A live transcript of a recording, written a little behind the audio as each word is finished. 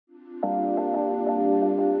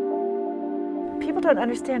people don't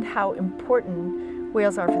understand how important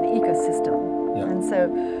whales are for the ecosystem. Yeah. And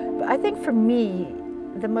so I think for me,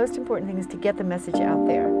 the most important thing is to get the message out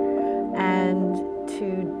there, and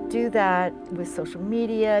to do that with social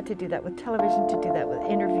media, to do that with television, to do that with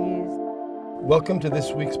interviews. Welcome to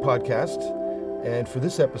this week's podcast. And for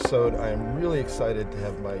this episode, I am really excited to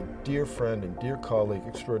have my dear friend and dear colleague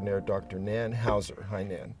extraordinaire, Dr. Nan Hauser. Hi,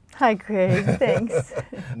 Nan. Hi, Craig. Thanks.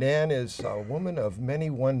 Nan is a woman of many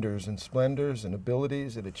wonders and splendors and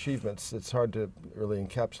abilities and achievements. It's hard to really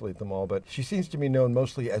encapsulate them all, but she seems to be known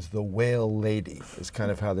mostly as the whale lady, is kind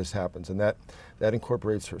of how this happens. And that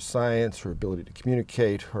incorporates her science, her ability to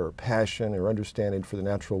communicate, her passion, her understanding for the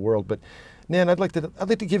natural world. But Nan, I'd like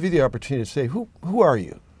to give you the opportunity to say, who are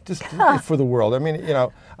you? Just for the world. I mean, you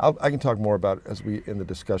know, I can talk more about in the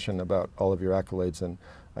discussion about all of your accolades, and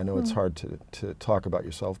I know it's hard to talk about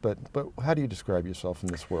yourself, but how do you describe yourself in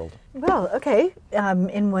this world? Well, okay,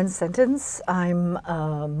 in one sentence, I'm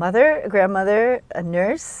a mother, a grandmother, a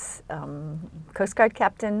nurse, Coast Guard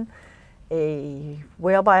captain, a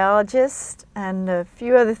whale biologist, and a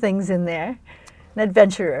few other things in there. An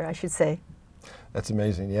adventurer, I should say. That's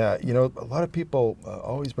amazing, yeah. You know, a lot of people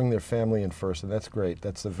always bring their family in first, and that's great.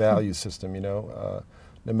 That's the value system, you know.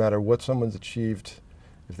 No matter what someone's achieved,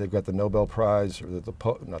 if they've got the Nobel Prize, or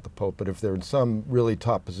not the Pope, but if they're in some really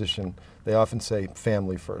top position, they often say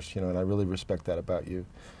family first, you know, and I really respect that about you.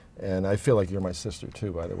 And I feel like you're my sister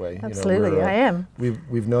too, by the way. Absolutely, you know, I am.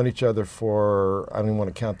 We've known each other for, I don't even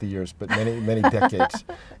want to count the years, but many decades.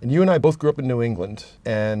 And you and I both grew up in New England,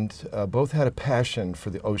 and both had a passion for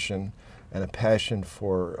the ocean and a passion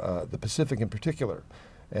for the Pacific in particular.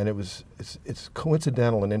 And it's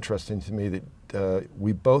coincidental and interesting to me that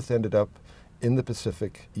we both ended up in the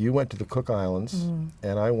Pacific. You went to the Cook Islands,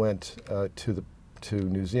 and I went to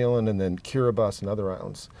New Zealand, and then Kiribati and other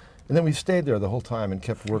islands. And then we stayed there the whole time and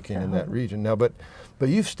kept working in that region. Now, but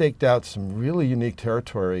you've staked out some really unique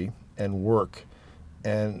territory and work,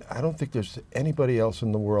 and I don't think there's anybody else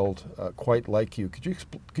in the world quite like you. Could you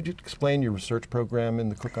explain your research program in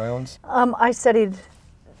the Cook Islands? I studied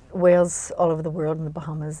whales all over the world, in the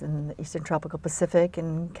Bahamas and the Eastern Tropical Pacific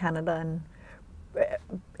and Canada and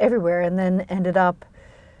everywhere, and then ended up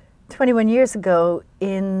 21 years ago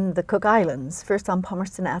in the Cook Islands, first on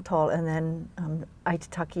Palmerston Atoll and then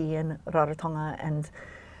Aitutaki and Rarotonga. And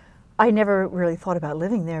I never really thought about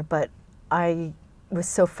living there, but I was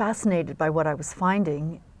so fascinated by what I was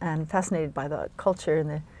finding and fascinated by the culture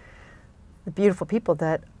and the beautiful people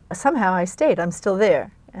that somehow I stayed. I'm still there.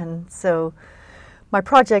 And so my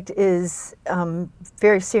project is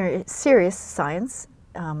very serious science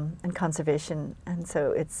and conservation. And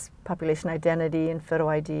so it's population identity and photo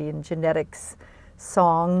ID and genetics,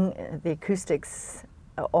 song, the acoustics,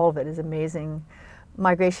 all of it is amazing.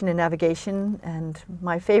 Migration and navigation, and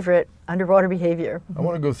my favorite, underwater behavior. I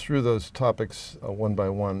want to go through those topics one by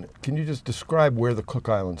one. Can you just describe where the Cook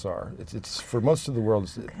Islands are? It's for most of the world,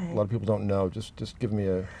 a lot of people don't know. Just give me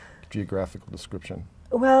a geographical description.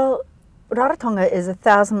 Well, Rarotonga is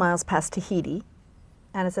 1,000 miles past Tahiti,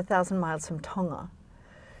 and it's 1,000 miles from Tonga.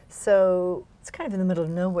 So it's kind of in the middle of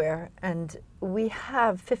nowhere, and we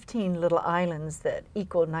have 15 little islands that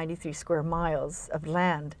equal 93 square miles of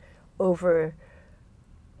land over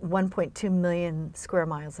 1.2 million square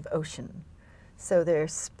miles of ocean. So they're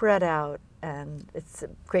spread out, and it's a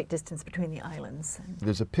great distance between the islands.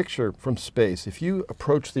 There's a picture from space. If you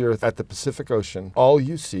approach the Earth at the Pacific Ocean, all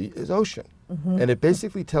you see is ocean. And it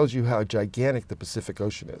basically tells you how gigantic the Pacific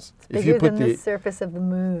Ocean is. It's bigger than the surface of the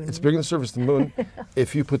moon. It's bigger than the surface of the moon.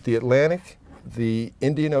 If you put the Atlantic, the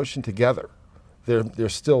Indian Ocean together, they're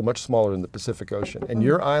still much smaller than the Pacific Ocean. And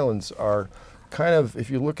your islands are kind of, if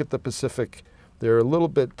you look at the Pacific, they're a little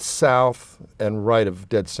bit south and right of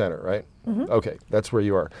dead center, right? Okay, that's where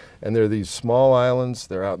you are. And there are these small islands.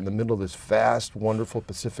 They're out in the middle of this vast, wonderful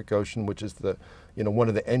Pacific Ocean, which is one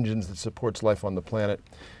of the engines that supports life on the planet.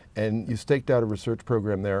 And you staked out a research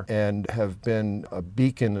program there and have been a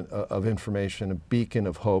beacon of information, a beacon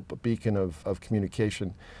of hope, a beacon of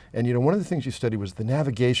communication. And one of the things you studied was the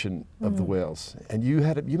navigation of the whales. And you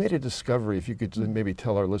made a discovery, if you could maybe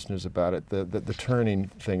tell our listeners about it, the turning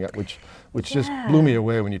thing, which just blew me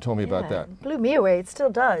away when you told me about that. Blew me away. It still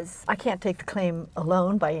does. I can't take the claim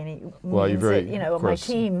alone by any means. Well, you're very, my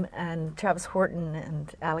team and Travis Horton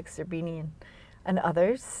and Alex Zerbini and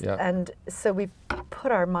others. Yeah. And so we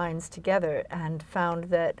put our minds together and found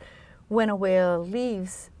that when a whale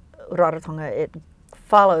leaves Rarotonga, it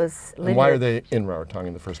follows linear. And why are they in Rarotonga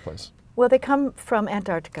in the first place? Well, they come from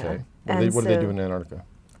Antarctica. Okay. What do they do in Antarctica?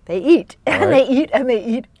 They eat, All and right. they eat, and they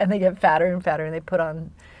eat, and they get fatter and fatter, and they put on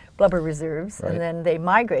blubber reserves, Right. and then they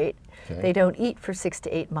migrate. Okay. They don't eat for 6 to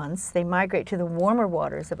 8 months. They migrate to the warmer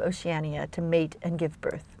waters of Oceania to mate and give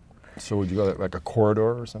birth. So would you call it like a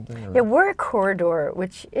corridor or something? Or? Yeah, we're a corridor,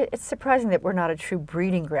 which it's surprising that we're not a true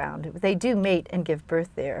breeding ground. They do mate and give birth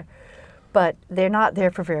there, but they're not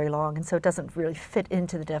there for very long, and so it doesn't really fit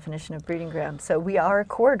into the definition of breeding ground. So we are a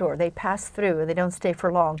corridor. They pass through, and they don't stay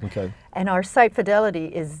for long. Okay. And our site fidelity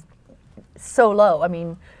is so low. I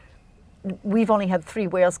mean, we've only had 3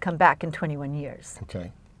 whales come back in 21 years.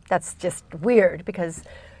 Okay. That's just weird, because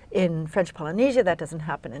in French Polynesia that doesn't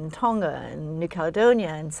happen, in Tonga and New Caledonia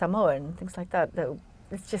and Samoa and things like that. Though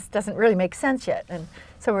it just doesn't really make sense yet, and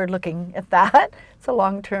so we're looking at that. It's a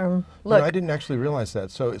long-term look. No, I didn't actually realize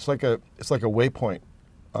that. So it's like a waypoint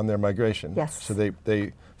on their migration. Yes. So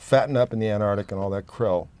they fatten up in the Antarctic and all that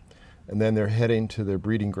krill, and then they're heading to their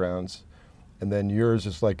breeding grounds, and then yours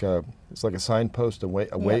is like a signpost, a way.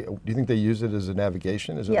 Do you think they use it as a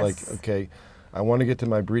navigation? Is it Yes. like, okay, I want to get to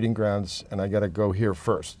my breeding grounds and I got to go here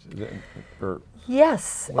first? Or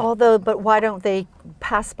Yes, but why don't they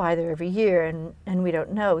pass by there every year, and we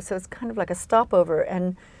don't know. So it's kind of like a stopover,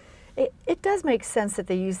 and it does make sense that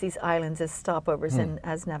they use these islands as stopovers and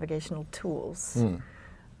as navigational tools.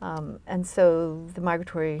 And so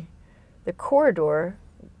the corridor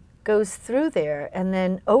goes through there, and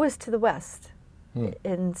then is to the west.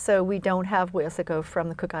 And so we don't have whales that go from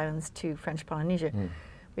the Cook Islands to French Polynesia.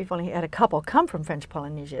 We've only had a couple come from French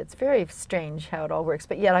Polynesia. It's very strange how it all works.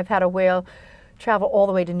 But yet I've had a whale travel all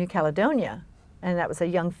the way to New Caledonia, and that was a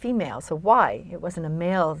young female. So why? It wasn't a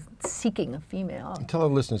male seeking a female. tell our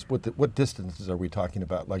listeners, what distances are we talking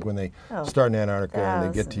about? Like when they start in Antarctica and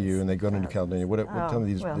they get to you and they go to New Caledonia, what some of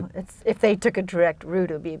these? Well, if they took a direct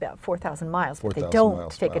route, it would be about 4,000 miles, but they don't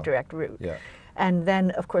take a direct route. Yeah. And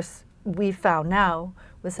then, of course, we've found now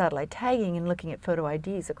with satellite tagging and looking at photo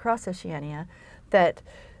IDs across Oceania that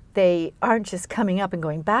they aren't just coming up and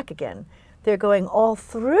going back again. They're going all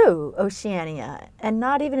through Oceania, and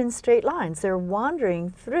not even in straight lines. They're wandering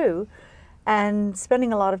through and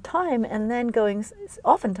spending a lot of time, and then going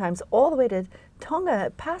oftentimes all the way to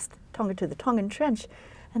Tonga, past Tonga to the Tongan Trench,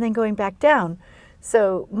 and then going back down.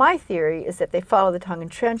 So my theory is that they follow the Tongan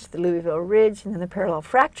Trench, the Louisville Ridge, and then the parallel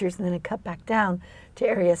fractures, and then they cut back down to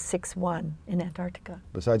Area 6-1 in Antarctica.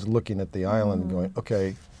 Besides looking at the island and going,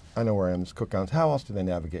 okay, I know where I am, it's Cook Islands. How else do they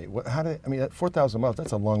navigate? At 4,000 miles,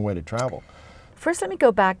 that's a long way to travel. First, let me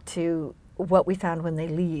go back to what we found when they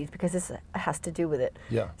leave, because this has to do with it.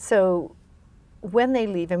 Yeah. So when they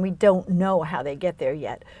leave, and we don't know how they get there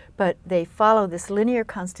yet, but they follow this linear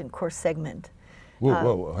constant course segment.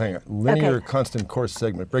 Whoa, hang on. Linear constant course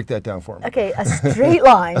segment. Break that down for me. Okay, a straight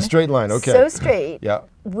line. A straight line, okay. So straight, yeah.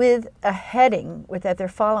 with a heading that they're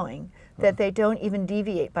following, that they don't even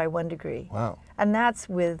deviate by 1 degree. Wow. And that's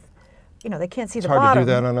with, they can't see the bottom. It's hard to do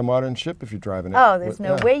that on a modern ship if you're driving it. Oh, there's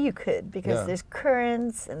no way you could, because there's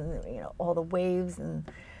currents and all the waves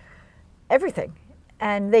and everything.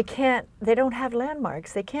 And they don't have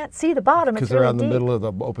landmarks. They can't see the bottom. Because it's they're really out in the deep. middle of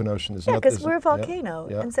the open ocean. Because we're a volcano,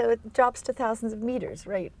 and so it drops to thousands of meters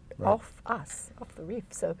right. off the reef.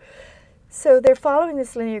 So they're following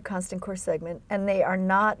this linear constant course segment, and they are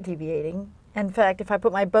not deviating. In fact, if I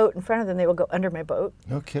put my boat in front of them, they will go under my boat.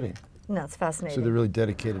 No kidding. No, it's fascinating. So they're really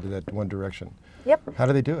dedicated to that one direction. Yep. How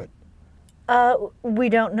do they do it? We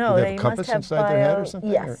don't know. Do they have a compass inside their head or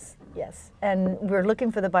something? Yes. And we're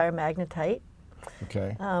looking for the biomagnetite.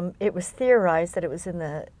 Okay. It was theorized that it was in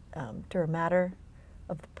the dura mater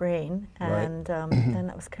of the brain, and then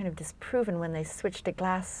that was kind of disproven when they switched to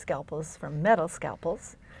glass scalpels from metal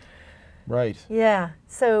scalpels. Right. Yeah.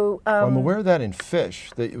 So I'm aware of that in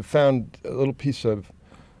fish. They found a little piece of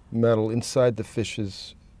metal inside the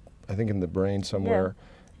fish's, I think in the brain somewhere,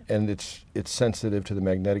 and it's sensitive to the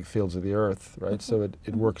magnetic fields of the Earth, right? So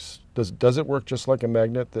it works. Does it work just like a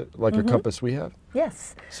magnet, like a compass we have?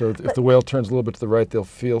 Yes. So if the whale turns a little bit to the right, they'll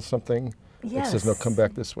feel something. Yes. It says no, come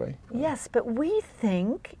back this way. Yes, but we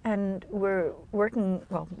think, and we're working.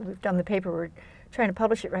 Well, we've done the paper. We're trying to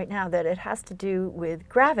publish it right now. That it has to do with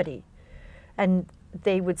gravity, and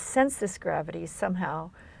they would sense this gravity somehow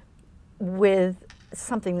with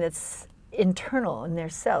something that's internal in their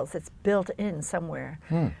cells. It's built in somewhere,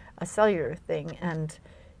 a cellular thing. And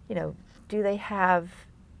do they have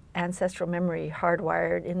ancestral memory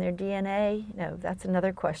hardwired in their DNA? That's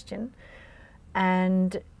another question.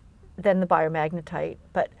 And then the biomagnetite.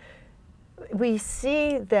 But we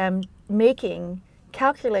see them making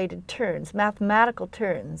calculated turns, mathematical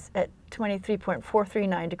turns at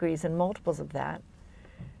 23.439 degrees and multiples of that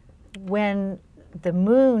when the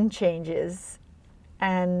moon changes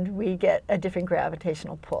and we get a different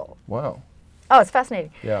gravitational pull. Wow. Oh, it's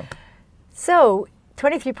fascinating. Yeah. So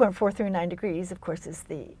 23.439 degrees, of course, is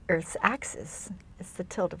the Earth's axis. It's the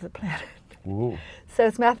tilt of the planet. Ooh. So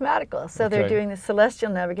it's mathematical. So they're Okay. doing the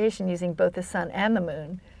celestial navigation using both the sun and the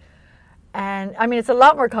moon. And I mean, it's a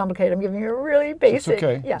lot more complicated. I'm giving you a really basic. It's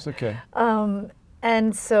okay. Yeah. It's okay.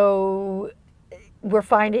 And so we're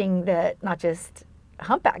finding that not just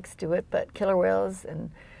humpbacks do it, but killer whales and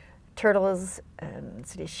turtles and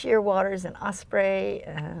city shearwaters and osprey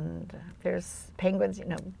and there's penguins. You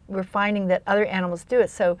know, we're finding that other animals do it.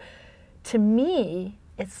 So to me,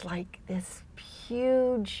 it's like this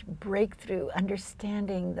huge breakthrough,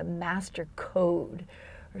 understanding the master code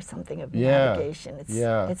or something of navigation.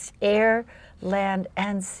 It's air, land,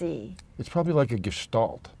 and sea. It's probably like a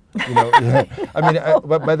gestalt. You know, I mean,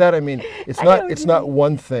 but by that I mean it's not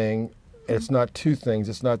one thing, it's not two things,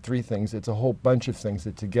 it's not three things. It's a whole bunch of things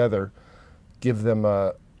that together give them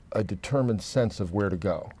a determined sense of where to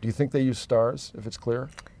go. Do you think they use stars if it's clear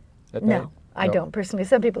at night? No, I don't personally.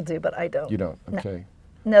 Some people do, but I don't. You don't. Okay.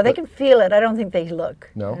 No, they can feel it. I don't think they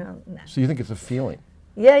look. No. No. So you think it's a feeling?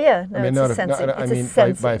 Yeah, yeah. No, I mean, it's a sensing. I It's mean a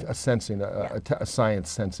sensing. by a sensing, a science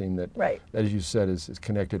sensing that, Right. that, as you said, is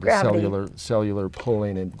connected Gravity. to cellular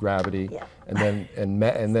pulling and gravity, Yeah. and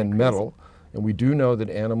then metal. And we do know that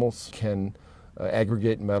animals can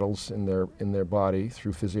aggregate metals in their body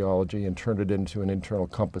through physiology and turn it into an internal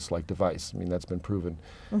compass-like device. I mean, that's been proven,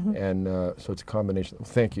 and so it's a combination.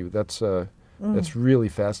 Thank you. That's really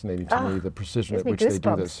fascinating to me, the precision gives at me which they do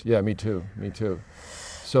goosebumps. this. Yeah, me too. Me too.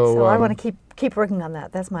 So I want to keep working on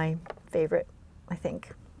that. That's my favorite, I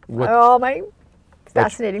think. What- All my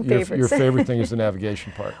fascinating your favorites. favorite thing is the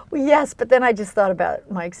navigation part. Well, yes, but then I just thought about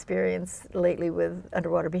my experience lately with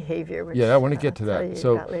underwater behavior. Which, Yeah, I want to get to I'll tell that. you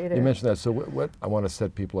So about later. you mentioned that. So what I want to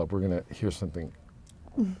set people up. We're going to hear something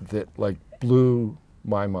that like blew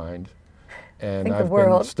my mind, and Think the I've been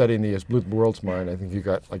world. studying these. Blew the world's mind. I think you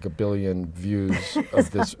got like 1 billion views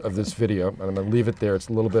of this video, and I'm going to leave it there. It's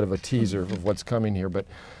a little bit of a teaser of what's coming here, but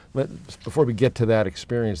before we get to that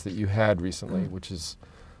experience that you had recently, which is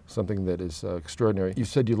something that is extraordinary. You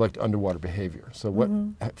said you liked underwater behavior. So what?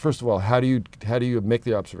 First of all, how do you make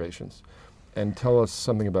the observations, and tell us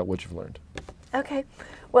something about what you've learned. Okay.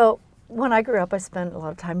 Well, when I grew up, I spent a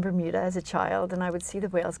lot of time in Bermuda as a child, and I would see the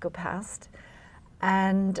whales go past,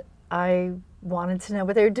 and I wanted to know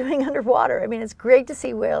what they were doing underwater. I mean, it's great to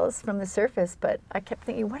see whales from the surface, but I kept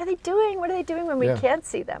thinking, what are they doing? What are they doing when we Yeah. can't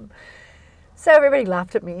see them? So everybody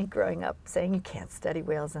laughed at me growing up, saying you can't study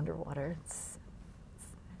whales underwater. It's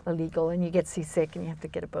illegal, and you get seasick, and you have to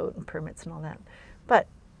get a boat and permits and all that. But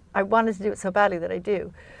I wanted to do it so badly that I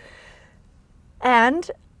do. And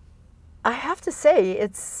I have to say,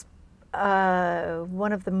 it's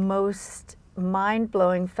one of the most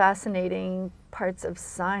mind-blowing, fascinating parts of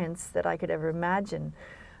science that I could ever imagine.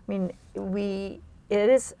 I mean, it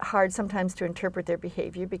is hard sometimes to interpret their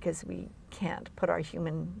behavior because we can't put our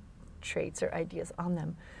human traits or ideas on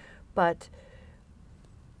them. But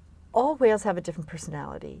all whales have a different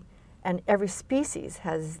personality, and every species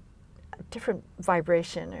has a different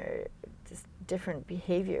vibration or just different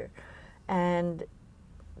behavior. And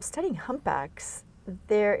studying humpbacks,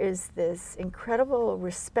 there is this incredible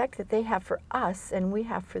respect that they have for us and we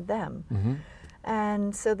have for them. Mm-hmm.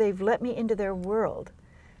 And so they've let me into their world,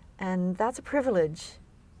 and that's a privilege.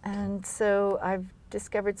 And so I've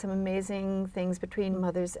discovered some amazing things between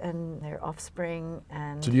mothers and their offspring.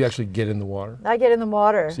 And So do you actually get in the water? I get in the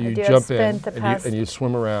water. So I you do. jump I've spent in the past, and you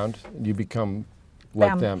swim around and you become like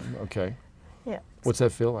Bam. them. Okay. yeah, What's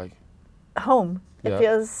that feel like? home. Yeah. It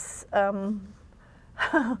feels,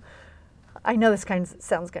 I know this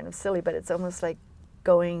sounds kind of silly, but it's almost like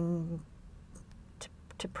going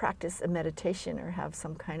to practice a meditation or have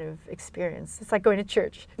some kind of experience. It's like going to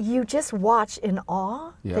church. You just watch in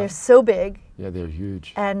awe. Yeah. They're so big, Yeah, they're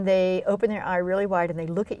huge. and they open their eye really wide and they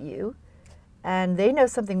look at you, and they know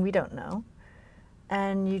something we don't know.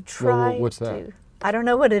 And you try what's to. that? I don't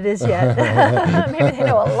know what it is yet. Maybe they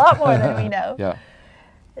know a lot more than we know. Yeah,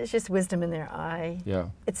 It's just wisdom in their eye. yeah.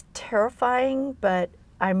 It's terrifying, but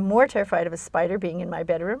I'm more terrified of a spider being in my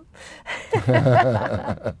bedroom.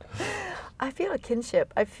 I feel a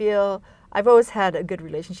kinship. I've always had a good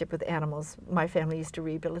relationship with animals. My family used to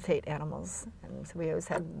rehabilitate animals, and so we always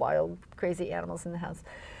had wild, crazy animals in the house.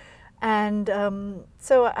 And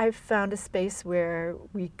so I found a space where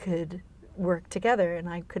we could work together, and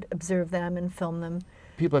I could observe them and film them.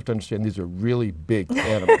 People have to understand these are really big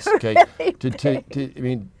animals. Okay, Really I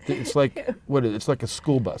mean, it's like it's like a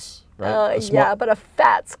school bus, right? A small- yeah, but a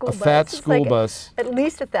fat school a bus. fat It's school like bus. At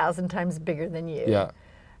least 1,000 times bigger than you. Yeah,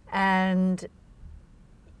 And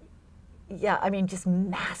yeah, I mean, just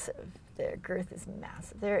massive. Their girth is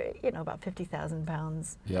massive. They're, about 50,000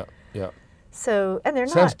 pounds. yeah, yeah. So, and they're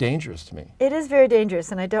Sounds not. dangerous to me. It is very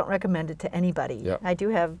dangerous, and I don't recommend it to anybody. Yep. I do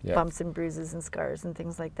have Yep. bumps and bruises and scars and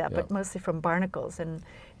things like that, Yep. but mostly from barnacles, and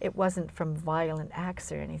it wasn't from violent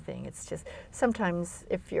acts or anything. It's just sometimes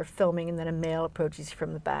if you're filming and then a male approaches you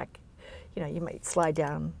from the back, you know, you might slide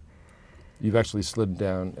down. You've actually slid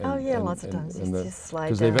down. And, Oh yeah, lots of times. You just slide down.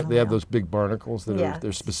 Because they have the those big barnacles that Yeah.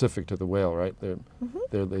 they're specific to the whale, right? They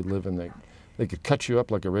live in they could cut you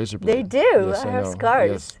up like a razor They blade. do. Yes, I have know.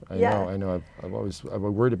 scars. Yes, I Yeah. know. I know. I've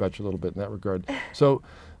worried about you a little bit in that regard. So,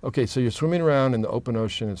 okay, so you're swimming around in the open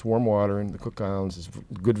ocean. It's warm water in the Cook Islands. It's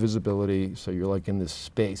good visibility. So you're like in this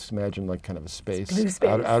space. Imagine like kind of a space, Blue space.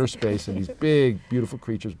 outer space, and these big, beautiful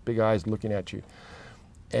creatures, big eyes looking at you.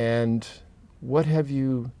 And what have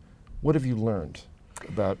you learned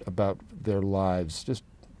about their lives? Just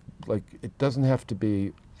like, it doesn't have to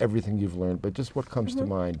be everything you've learned, but just what comes to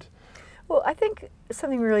mind. Well, I think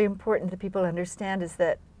something really important that people understand is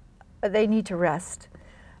that they need to rest,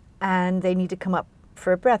 and they need to come up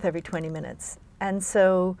for a breath every 20 minutes. And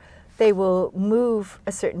so they will move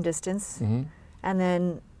a certain distance and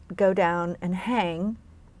then go down and hang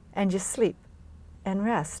and just sleep and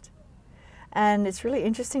rest. And it's really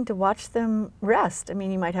interesting to watch them rest. I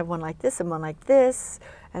mean, you might have one like this and one like this,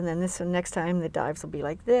 and then this one next time the dives will be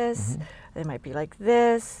like this. They might be like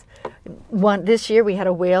this. This year we had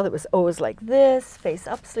a whale that was always like this, face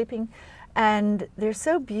up sleeping, and they're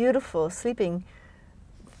so beautiful sleeping.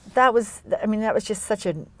 That was just such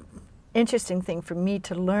an interesting thing for me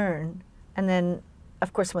to learn. And then,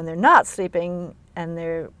 of course, when they're not sleeping and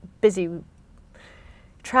they're busy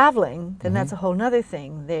traveling, then that's a whole nother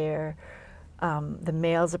thing. They're the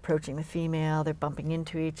male's approaching the female, they're bumping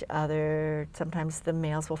into each other. Sometimes the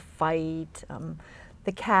males will fight.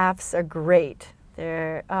 The calves are great.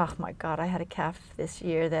 They're, oh my God, I had a calf this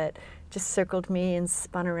year that just circled me and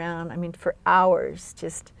spun around, I mean, for hours,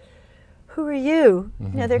 just, who are you? You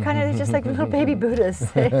know, they're kind of just like little baby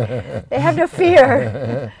Buddhas. They have no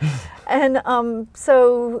fear. And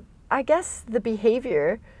so I guess the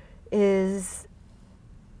behavior is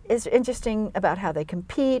interesting about how they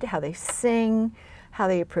compete, how they sing, how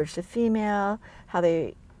they approach the female, how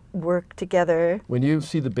they work together. When you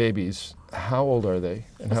see the babies, how old are they?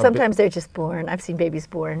 And how Sometimes they're just born. I've seen babies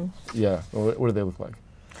born. Yeah. Well, what do they look like?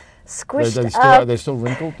 Squished Are up. they still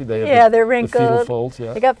wrinkled? Do they have Yeah, they're wrinkled. The fetal folds,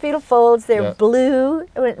 yeah. They got fetal folds. They're Yeah. blue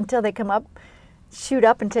until they come up, shoot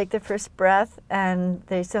up and take their first breath, and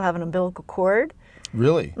they still have an umbilical cord.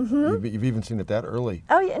 Really? You've even seen it that early?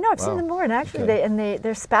 Oh yeah, no, I've seen Wow. them born actually. Okay.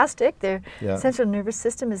 They're spastic. Their Yeah. central nervous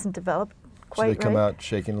system isn't developed quite So right. they come out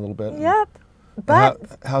shaking a little bit? Yep. And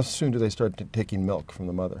But how soon do they start taking milk from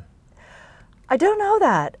the mother? I don't know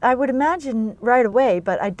that. I would imagine right away,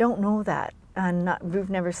 but I don't know that. And we've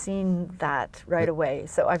never seen that right away.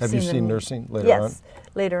 So I've Have seen you them. seen nursing later on? Yes,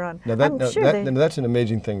 later on. Now, I'm sure they. that's an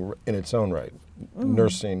amazing thing in its own right.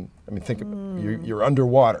 Nursing, I mean, think of you're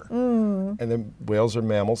underwater. And then whales are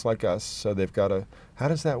mammals like us, so they've got to, how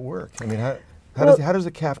does that work? I mean, how does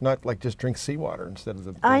the calf not like just drink seawater instead of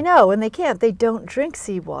the... I know, and they can't. They don't drink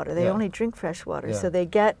seawater. They Yeah. only drink fresh water. Yeah. So they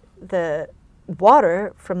get the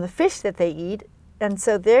water from the fish that they eat, and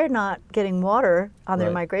so they're not getting water on their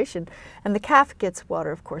Right. migration. And the calf gets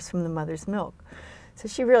water, of course, from the mother's milk. So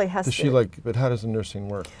she really has Does to... she like, but how does the nursing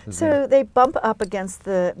work? So they bump up against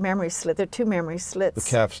the mammary slit. There are two mammary slits. the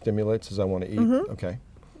calf stimulates, says I want to eat? Okay.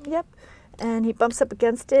 Yep. And he bumps up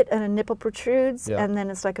against it, and a nipple protrudes, Yeah. and then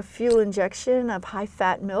it's like a fuel injection of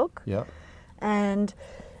high-fat milk. Yeah. And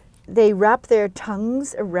they wrap their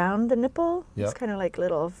tongues around the nipple. Yep. It's kind of like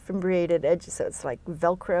little fimbriated edges, so it's like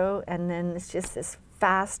Velcro, and then it's just this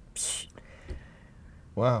fast, psh,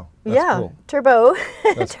 Wow. That's yeah, cool. turbo,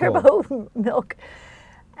 That's turbo milk.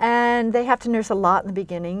 And they have to nurse a lot in the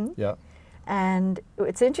beginning. Yeah. And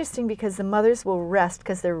it's interesting because the mothers will rest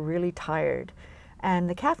because they're really tired. And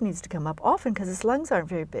the calf needs to come up often because his lungs aren't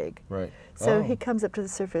very big. Right. So Oh. he comes up to the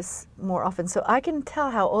surface more often. So I can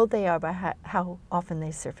tell how old they are by how often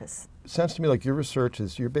they surface. Sounds to me like your research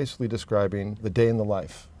is you're basically describing the day in the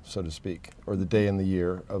life, so to speak, or the day in the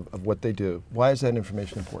year of what they do. Why is that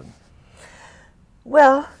information important?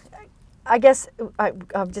 Well, I guess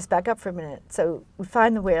I'll just back up for a minute. So we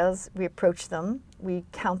find the whales, we approach them, we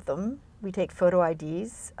count them, we take photo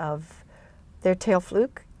IDs of their tail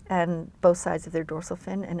fluke and both sides of their dorsal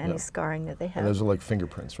fin and any Yep. scarring that they have. And those are like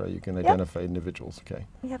fingerprints, right? You can Yep. identify individuals, okay?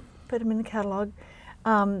 Yep, put them in the catalog.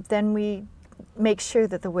 Then we make sure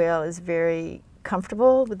that the whale is very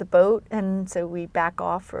comfortable with the boat, and so we back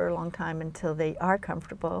off for a long time until they are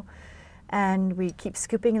comfortable. And we keep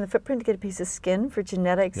scooping in the footprint to get a piece of skin for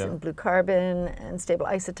genetics Yeah. and blue carbon and stable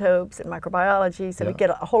isotopes and microbiology. So we Yeah. get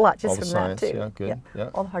a whole lot just All the from science, that too. yeah, good, yeah.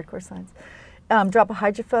 All the hardcore science. drop a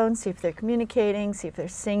hydrophone, see if they're communicating, see if they're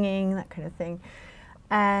singing, that kind of thing.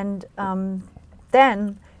 And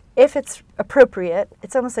then, if it's appropriate,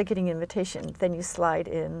 it's almost like getting an invitation. Then you slide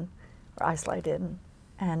in, or I slide in,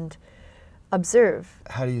 and observe.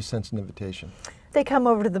 How do you sense an invitation? They come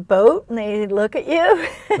over to the boat and they look at you.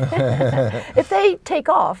 If they take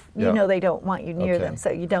off, you know they don't want you near them.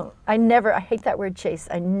 So you don't, I hate that word chase.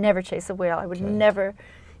 I never chase a whale. I would never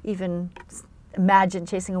even imagine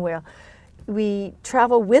chasing a whale. We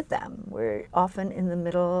travel with them. We're often in the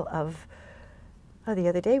middle of, the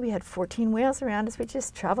other day we had 14 whales around us. We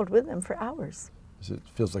just traveled with them for hours. It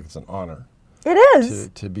feels like it's an honor. It is.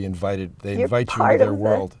 To be invited. They You're invite you into their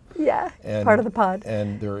world. Part of the pod.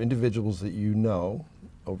 And there are individuals that you know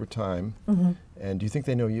over time. And do you think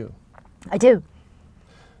they know you? I do.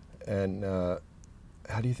 And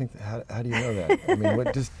how do you think? How do you know that? I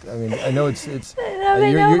mean, I know it's.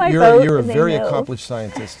 You're a very accomplished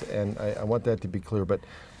scientist, and I want that to be clear. But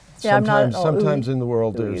sometimes in the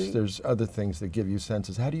world, there's other things that give you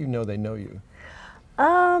senses. How do you know they know you?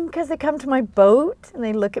 Because they come to my boat and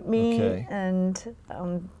they look at me, and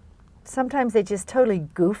sometimes they just totally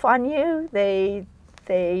goof on you. They,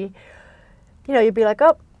 you'd be like,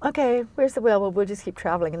 oh, okay, where's the whale? Well, we'll just keep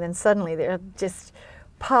traveling, and then suddenly they'll just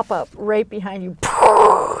pop up right behind you,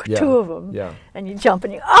 two of them, and you jump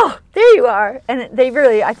and there you are. And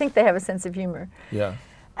I think they have a sense of humor. Yeah.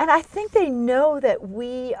 And I think they know that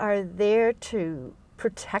we are there to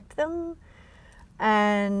protect them,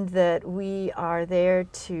 and that we are there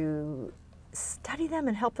to study them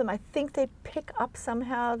and help them. I think they pick up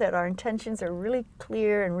somehow that our intentions are really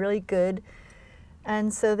clear and really good,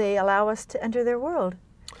 and so they allow us to enter their world.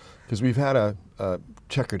 Because we've had a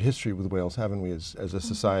checkered history with whales, haven't we, as a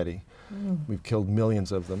society? We've killed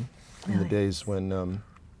millions of them in the days when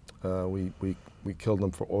we killed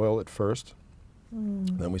them for oil at first.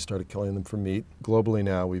 Then we started killing them for meat. Globally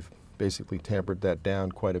now, we've basically tampered that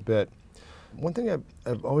down quite a bit. One thing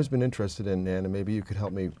I've always been interested in, Nan, and maybe you could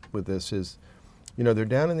help me with this, is, they're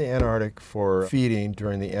down in the Antarctic for feeding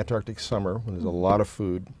during the Antarctic summer when there's a lot of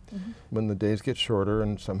food. When the days get shorter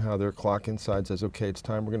and somehow their clock inside says, okay, it's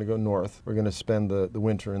time, we're going to go north. We're going to spend the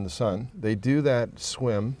winter in the sun. They do that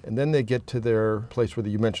swim, and then they get to their place where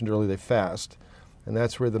you mentioned earlier they fast, and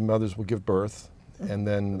that's where the mothers will give birth, and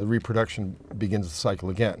then the reproduction begins the cycle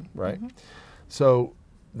again, right? So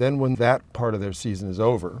then when that part of their season is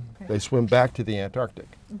over, they swim back to the Antarctic.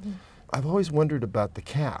 I've always wondered about the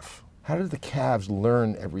calf. How do the calves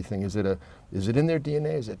learn everything? Is it in their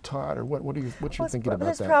DNA? Is it taught? Or what's your thinking about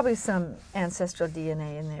that? There's probably some ancestral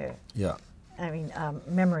DNA in there. Yeah.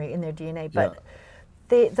 Memory in their DNA. But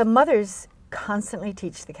the mothers constantly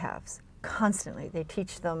teach the calves. Constantly. They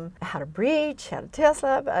teach them how to breach, how to tail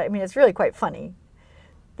slap. I mean, it's really quite funny.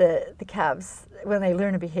 The calves, when they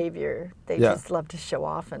learn a behavior, they just love to show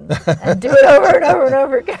off and do it over and over and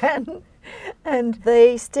over again. And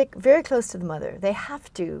they stick very close to the mother. They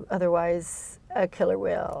have to, otherwise a killer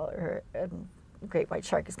whale or a great white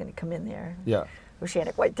shark is going to come in there. Yeah.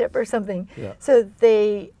 Oceanic white tip or something. Yeah. So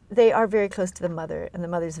they are very close to the mother, and the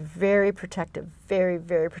mother's very protective, very,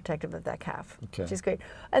 very protective of that calf, which is great.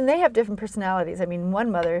 And they have different personalities. I mean, one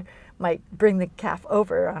mother might bring the calf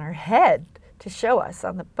over on her head to show us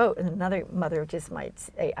on the boat, and another mother just might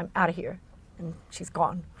say, I'm out of here, and she's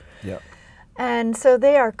gone. Yeah. And so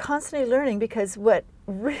they are constantly learning, because what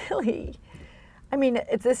really,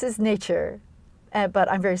 this is nature,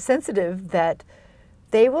 but I'm very sensitive that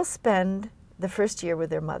they will spend the first year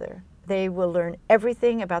with their mother. They will learn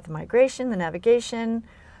everything about the migration, the navigation,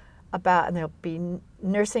 and they'll be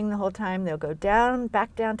nursing the whole time. They'll go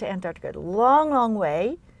back down to Antarctica, a long, long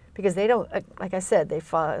way, because they don't, like I said, they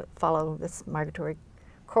follow this migratory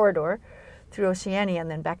corridor through Oceania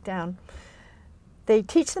and then back down. They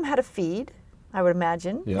teach them how to feed, I would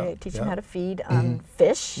imagine. They teach them how to feed on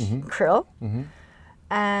fish, krill,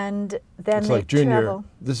 and then it's they like, Junior, travel.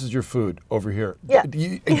 This is your food over here. Yeah.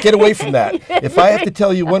 Get away from that. If I have to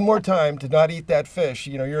tell you one more time to not eat that fish,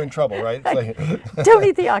 you're in trouble, right? It's like don't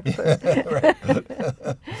eat the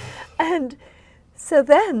octopus. And so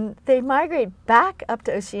then they migrate back up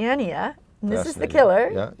to Oceania, and this is the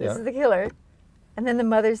killer. This is the killer. And then the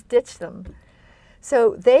mothers ditch them.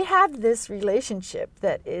 So they have this relationship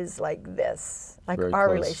that is like this, like very our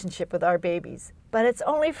close relationship with our babies. But it's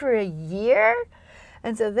only for a year,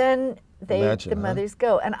 and so then the mothers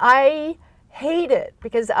go. And I hate it,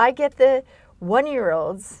 because I get the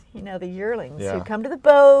one-year-olds, the yearlings, who come to the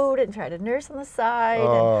boat and try to nurse on the side.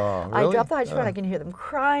 And really? I drop the hydrophone, I can hear them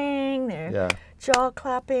crying, they're jaw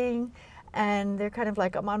clapping, and they're kind of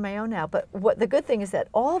like, I'm on my own now. But the good thing is that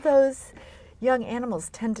all those young animals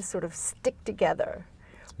tend to sort of stick together.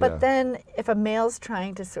 But Yeah. then if a male's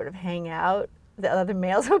trying to sort of hang out, the other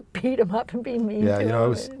males will beat him up and be mean Yeah, to you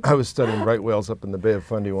know, him. I was studying right whales up in the Bay of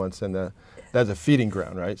Fundy once, and that's a feeding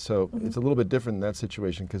ground, right? So it's a little bit different in that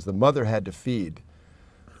situation because the mother had to feed,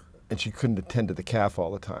 and she couldn't attend to the calf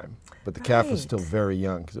all the time. But the calf was still Right. very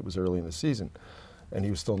young because it was early in the season, and he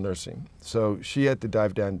was still nursing. So she had to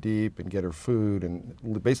dive down deep and get her food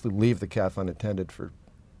and basically leave the calf unattended for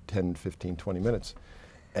 10, 15, 20 minutes.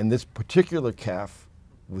 And this particular calf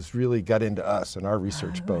was really got into us in our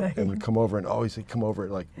research boat and would come over and always come over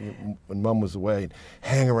like when Mom was away and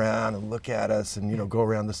hang around and look at us and, you know, go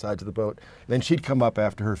around the sides of the boat. And then she'd come up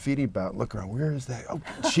after her feeding bout and look around, where is that? Oh,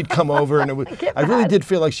 she'd come over and it would, I really did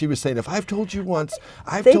feel like she was saying, if I've told you once,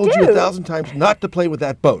 I've They told you do. 1,000 times not to play with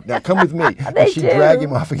that boat. Now come with me. They And she'd do. drag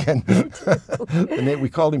him off again. And we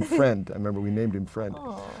called him Friend. I remember we named him Friend.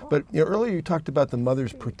 Aw. But you know, earlier you talked about the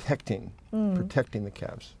mothers protecting the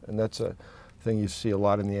calves. And that's a thing you see a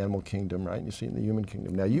lot in the animal kingdom, right? And you see it in the human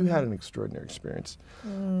kingdom. Now you had an extraordinary experience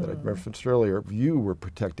that I referenced earlier. You were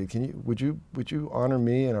protected. Would you honor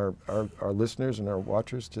me and our listeners and our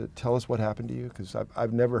watchers to tell us what happened to you? Because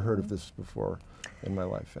I've never heard of this before in my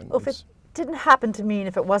life. And Well, if it didn't happen to me and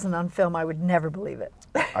if it wasn't on film, I would never believe it.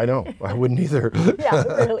 I know, I wouldn't either. Yeah,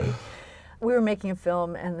 really. We were making a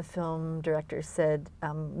film and the film director said,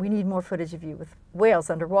 we need more footage of you with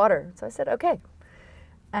whales underwater. So I said, okay.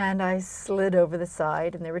 And I slid over the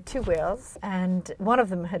side and there were 2 whales and one of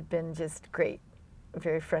them had been just great,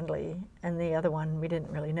 very friendly, and the other one we didn't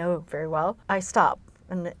really know very well. I stop,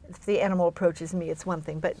 and if the animal approaches me, it's one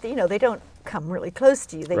thing, but you know, they don't come really close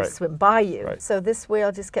to you, they Right. swim by you. Right. So this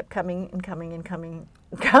whale just kept coming and coming and coming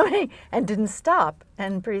and coming and didn't stop,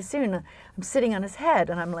 and pretty soon I'm sitting on his head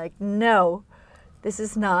and I'm like, no, this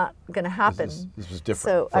is not going to happen. This was different.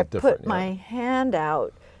 So I Felt different, put my hand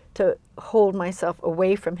out to hold myself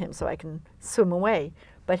away from him so I can swim away.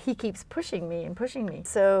 But he keeps pushing me and pushing me.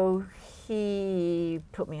 So he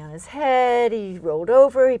put me on his head, he rolled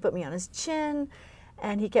over, he put me on his chin,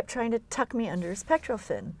 and he kept trying to tuck me under his pectoral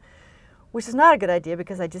fin, which is not a good idea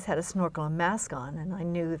because I just had a snorkel and mask on, and I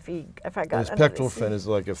knew if I got His under pectoral the fin is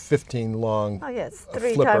like a 15 long. Oh yeah, it's a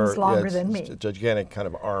 3 flipper. times longer it's than me. a gigantic kind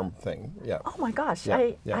of arm thing. Yeah. Oh my gosh,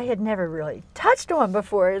 Yeah, yeah. I had never really touched one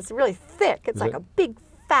before. It's really thick. It's Is like it? a big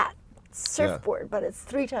fat surfboard, but it's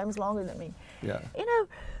 3 times longer than me. Yeah. You know,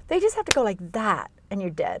 they just have to go like that and you're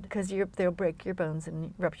dead because they'll break your bones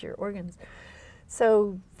and rupture your organs.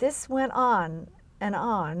 So this went on and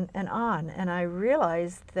on and on, and I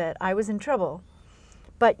realized that I was in trouble.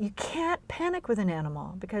 But you can't panic with an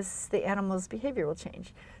animal because the animal's behavior will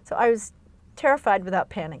change. So I was terrified without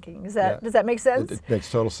panicking. Does that make sense? It makes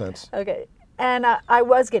total sense. Okay. And I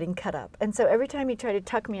was getting cut up. And so every time he tried to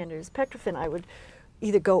tuck me under his pectoral fin, I would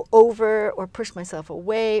either go over or push myself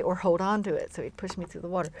away or hold on to it. So he'd push me through the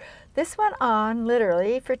water. This went on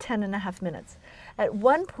literally for 10.5 minutes. At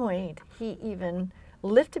one point, he even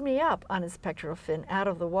lifted me up on his pectoral fin out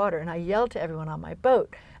of the water, and I yelled to everyone on my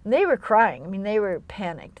boat. And they were crying. I mean, they were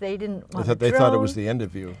panicked. They didn't want to They thought it was the end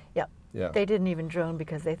of you. Yeah. Yeah. They didn't even drone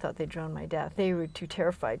because they thought they'd drone my death. They were too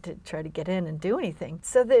terrified to try to get in and do anything.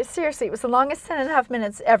 So seriously, it was the longest 10.5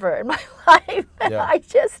 minutes ever in my life. And Yeah. I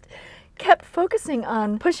just kept focusing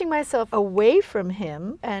on pushing myself away from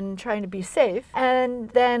him and trying to be safe. And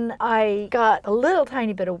then I got a little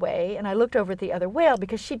tiny bit away and I looked over at the other whale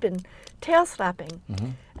because she'd been tail slapping.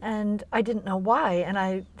 And I didn't know why.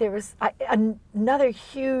 And there was another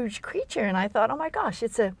huge creature, and I thought, oh my gosh,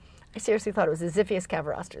 I seriously thought it was a Xiphias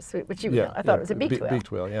cavarostris, which you would know. I thought it was a beaked whale.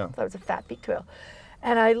 Beaked whale, yeah. I thought it was a fat beaked whale.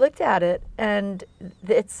 And I looked at it, and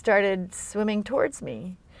it started swimming towards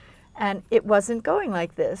me. And it wasn't going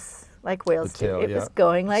like this, like whales The tail, do. It yeah. was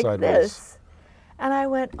going like Sideways. this. And I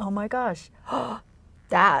went, oh my gosh,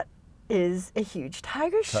 that is a huge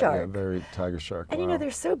tiger shark. Yeah, very tiger shark. And you wow. know,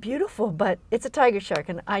 they're so beautiful, but it's a tiger shark,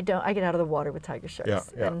 and I get out of the water with tiger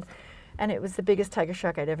sharks. Yeah, yeah. And it was the biggest tiger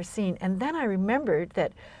shark I'd ever seen. And then I remembered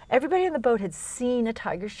that everybody on the boat had seen a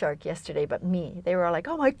tiger shark yesterday but me. They were all like,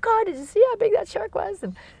 oh my God, did you see how big that shark was?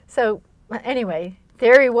 And so anyway,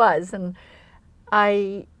 there he was. And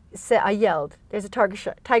I yelled, there's a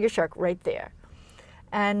tiger shark right there.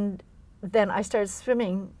 And then I started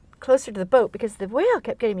swimming closer to the boat because the whale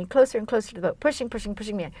kept getting me closer and closer to the boat,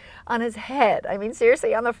 pushing me on his head. I mean,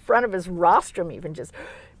 seriously, on the front of his rostrum even, just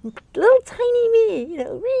little tiny me, you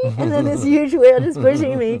know, and then this huge whale just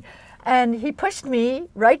pushing me. And he pushed me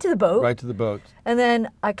right to the boat. Right to the boat. And then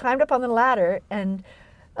I climbed up on the ladder, and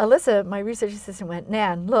Alyssa, my research assistant, went,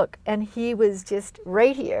 Nan, look. And he was just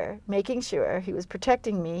right here, making sure he was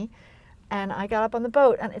protecting me. And I got up on the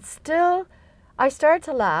boat, and I started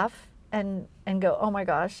to laugh, and go, oh my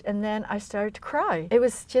gosh. And then I started to cry. It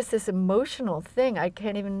was just this emotional thing. I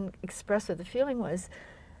can't even express what the feeling was.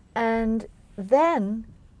 And then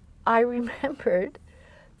I remembered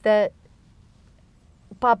that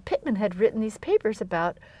Bob Pittman had written these papers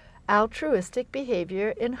about altruistic behavior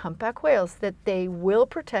in humpback whales, that they will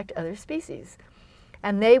protect other species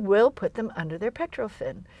and they will put them under their pectoral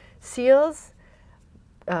fin. Seals,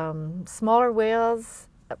 smaller whales,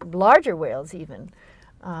 larger whales even.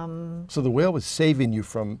 So the whale was saving you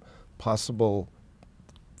from possible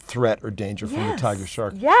threat or danger from the tiger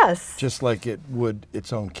shark. Yes. Just like it would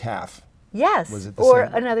its own calf. Yes. Was it the or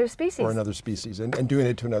same? Another species. Or another species. And doing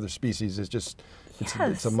it to another species is just,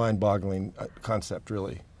 it's a mind-boggling concept,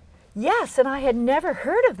 really. Yes, and I had never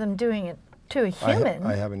heard of them doing it to a human.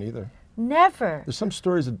 I haven't either. Never. There's some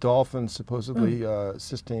stories of dolphins supposedly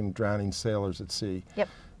assisting drowning sailors at sea. Yep.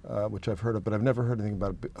 Which I've heard of, but I've never heard anything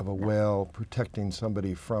about a whale protecting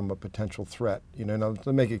somebody from a potential threat. You know, now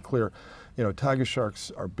to make it clear, you know, tiger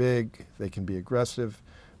sharks are big, they can be aggressive,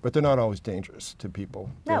 but they're not always dangerous to people.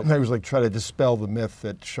 No. I was like try to dispel the myth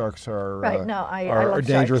that sharks are I are love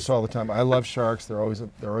dangerous sharks. all the time. I love sharks. They're always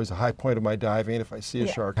a high point of my diving if I see a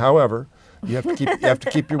shark. However, you have to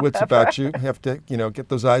keep your wits about you. You have to, you know, get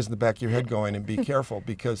those eyes in the back of your head going and be careful,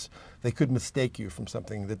 because they could mistake you from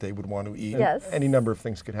something that they would want to eat. Yes. Any number of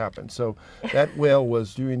things could happen. So that whale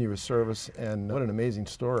was doing you a service, and what an amazing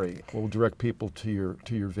story. We'll direct people to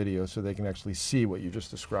your video so they can actually see what you just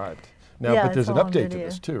described. Now, but there's an update to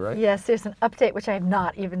this too, right? Yes, there's an update which I have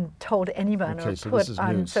not even told anyone or so put this is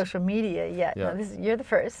on news. social media yet. Yeah. No, you're the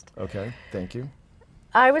first. Okay, thank you.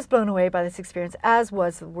 I was blown away by this experience, as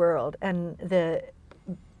was the world. And the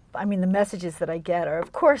messages that I get are,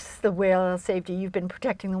 of course, the whale saved you. You've been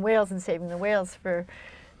protecting the whales and saving the whales for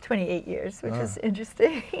 28 years, which is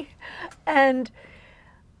interesting. And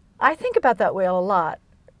I think about that whale a lot,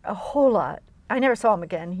 a whole lot. I never saw him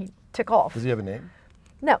again. He took off. Does he have a name?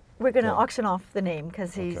 No, we're going to auction off the name,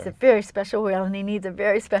 because he's Okay. a very special whale and he needs a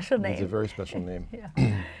very special name. It's a very special name.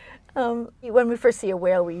 Yeah. When we first see a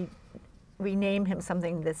whale, we name him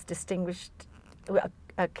something that's distinguished,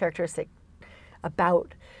 a characteristic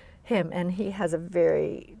about him, and he has a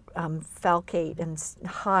very falcate and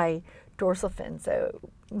high dorsal fin, so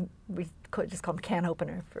we could just call him can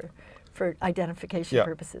opener for identification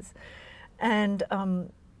purposes. And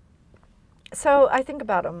so I think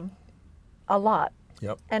about him a lot.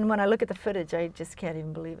 Yep. And when I look at the footage, I just can't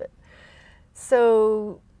even believe it.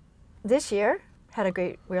 So this year, had a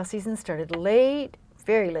great whale season, started late,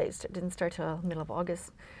 very late, didn't start till middle of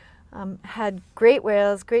August. Had great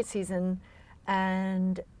whales, great season,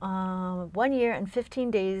 and 1 year and 15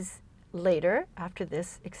 days later, after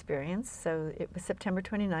this experience, so it was September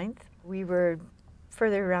 29th, we were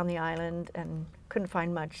further around the island and couldn't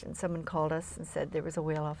find much, and someone called us and said there was a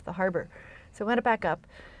whale off the harbor. So I went back up,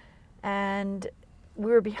 and we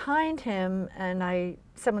were behind him, and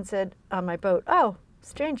someone said on my boat, oh,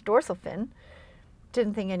 strange dorsal fin.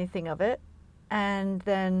 Didn't think anything of it. And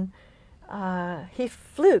then he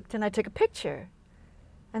fluked, and I took a picture.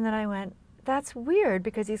 And then I went, that's weird,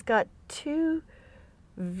 because he's got two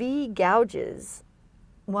V gouges,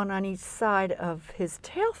 one on each side of his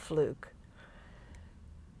tail fluke.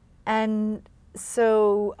 And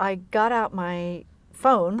so I got out my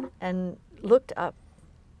phone and looked up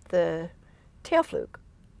the tail fluke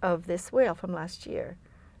of this whale from last year.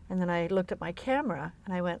 And then I looked at my camera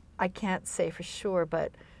and I went, I can't say for sure,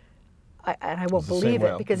 but I won't believe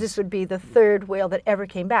it, because this would be the third whale that ever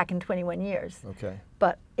came back in 21 years. Okay.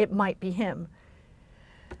 But it might be him.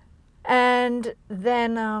 And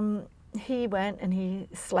then he went and he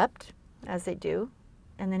slept, as they do.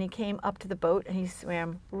 And then he came up to the boat and he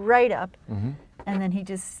swam right up. Mm-hmm. And then he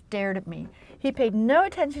just stared at me. He paid no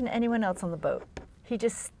attention to anyone else on the boat. He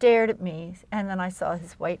just stared at me, and then I saw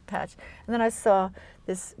his white patch. And then I saw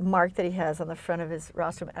this mark that he has on the front of his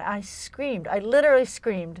rostrum. And I screamed. I literally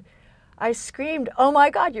screamed. I screamed, oh my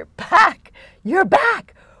God, you're back. You're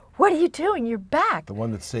back. What are you doing? You're back. The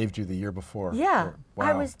one that saved you the year before. Yeah. Wow.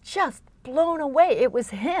 I was just blown away. It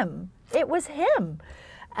was him. It was him.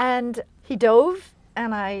 And he dove,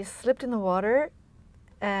 and I slipped in the water,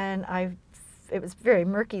 and it was very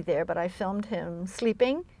murky there, but I filmed him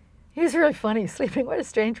sleeping. He was really funny sleeping. What a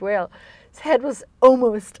strange whale. His head was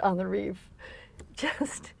almost on the reef. He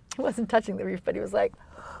wasn't touching the reef, but he was like,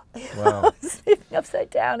 wow. sleeping upside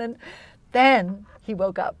down. And then he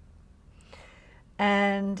woke up.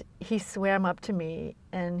 And he swam up to me,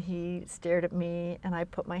 and he stared at me, and I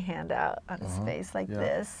put my hand out on his face like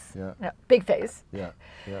this. Yeah. No, big face. Yeah.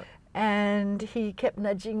 Yeah. And he kept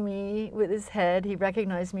nudging me with his head. He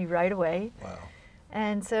recognized me right away. Wow.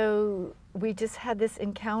 And so we just had this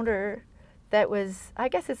encounter that was, I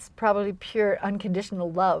guess it's probably pure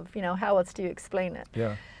unconditional love. You know, how else do you explain it?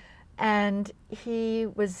 Yeah. And he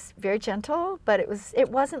was very gentle, but it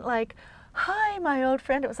wasn't like, hi, my old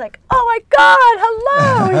friend. It was like, oh my God,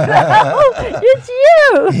 hello! Oh, it's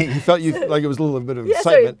you! He felt you like it was a little bit of Yeah,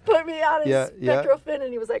 excitement. so he put me on his Yeah. pectoral fin,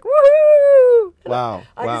 and he was like, woohoo! And Wow.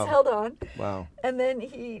 I just held on. Wow. And then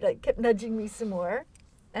he like kept nudging me some more.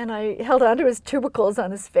 And I held on to his tubercles on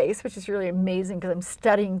his face, which is really amazing because I'm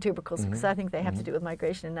studying tubercles because I think they have to do with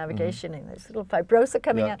migration and navigation, and there's little fibrosa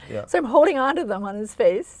coming out. Yeah. So I'm holding on to them on his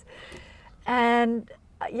face. And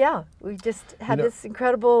yeah, we just had this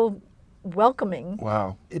incredible welcoming.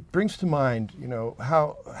 Wow. It brings to mind,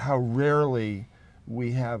 how rarely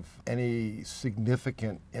we have any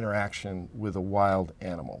significant interaction with a wild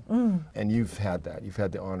animal. And you've had that. You've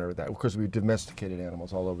had the honor of that. Of course, we've domesticated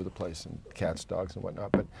animals all over the place, and cats, dogs, and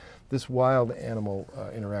whatnot. But this wild animal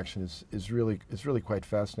interaction is really quite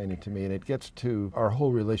fascinating to me, and it gets to our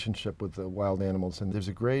whole relationship with the wild animals. And there's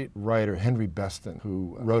a great writer, Henry Beston,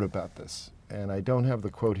 who wrote about this. And I don't have the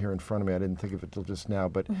quote here in front of me. I didn't think of it till just now.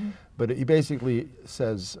 But he basically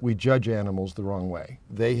says we judge animals the wrong way.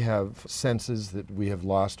 They have senses that we have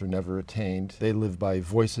lost or never attained. They live by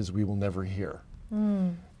voices we will never hear.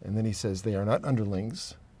 And then he says they are not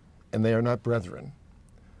underlings, and they are not brethren.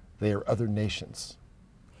 They are other nations,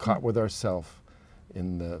 caught with ourself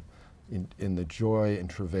in the joy and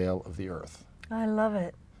travail of the earth. I love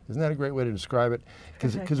it. Isn't that a great way to describe it?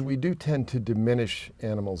 Because we do tend to diminish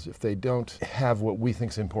animals if they don't have what we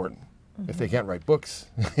think is important. If they can't write books,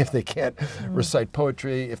 if they can't recite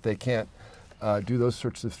poetry, if they can't do those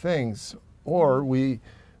sorts of things, or we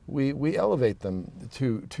elevate them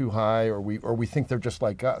too high, or we think they're just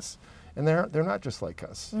like us. And they're not just like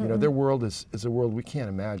us. Their world is a world we can't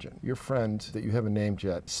imagine. Your friend that you haven't named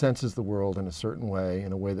yet senses the world in a certain way,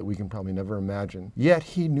 in a way that we can probably never imagine. Yet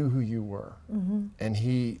he knew who you were. And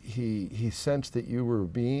he sensed that you were a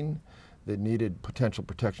being that needed potential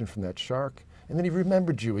protection from that shark. And then he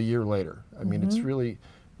remembered you a year later. I mean, it's really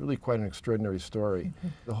quite an extraordinary story.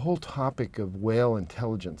 The whole topic of whale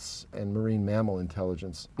intelligence and marine mammal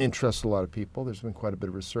intelligence interests a lot of people. There's been quite a bit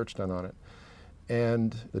of research done on it.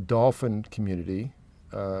 And the dolphin community,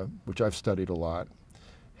 which I've studied a lot,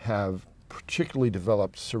 have particularly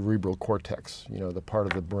developed cerebral cortex, the part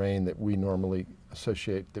of the brain that we normally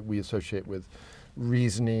associate with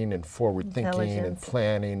reasoning and forward thinking and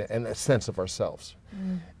planning and a sense of ourselves.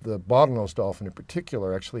 The bottlenose dolphin in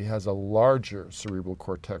particular actually has a larger cerebral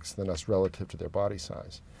cortex than us relative to their body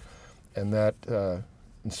size. And that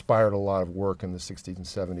inspired a lot of work in the 60s and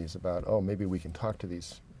 70s about, maybe we can talk to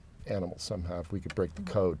these animals somehow if we could break the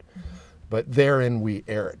code. But therein we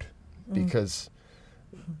erred, because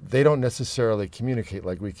they don't necessarily communicate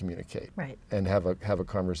like we communicate, and have a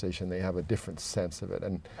conversation. They have a different sense of it.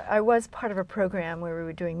 And I was part of a program where we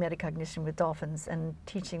were doing metacognition with dolphins and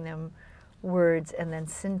teaching them words and then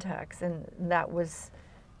syntax, and it was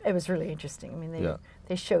really interesting. I mean,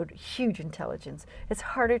 they showed huge intelligence. It's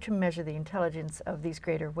harder to measure the intelligence of these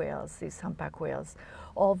greater whales, these humpback whales,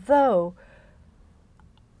 although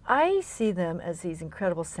I see them as these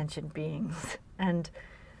incredible sentient beings. And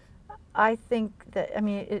I think that,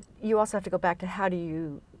 you also have to go back to how do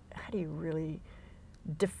you really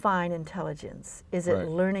define intelligence? Is it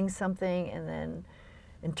learning something and then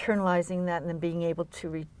internalizing that and then being able to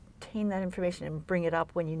retain that information and bring it up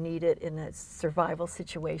when you need it in a survival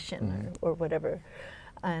situation or whatever?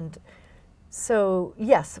 And so,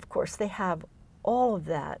 yes, of course, they have all of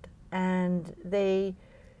that, and they've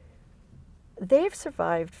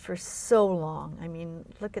survived for so long. I mean,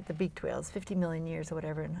 look at the beaked whales, 50 million years or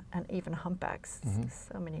whatever, and even humpbacks,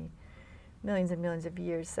 so many millions and millions of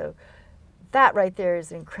years. So that right there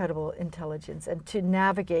is incredible intelligence, and to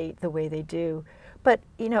navigate the way they do. But,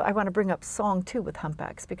 I want to bring up song too with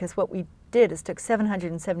humpbacks, because what we did is took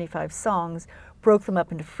 775 songs, broke them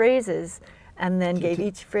up into phrases, and then gave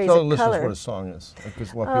each phrase a color. Tell the listeners what a song is,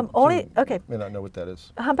 because a lot of people may not know what that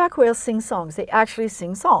is. Humpback whales sing songs. They actually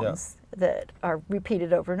sing songs that are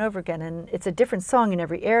repeated over and over again, and it's a different song in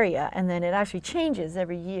every area, and then it actually changes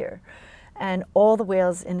every year. And all the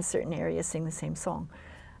whales in a certain area sing the same song.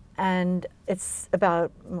 And it's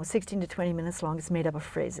about 16 to 20 minutes long. It's made up of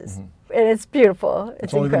phrases. And it's beautiful.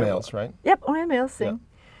 It's only incredible. The males, right? Yep, only the males sing.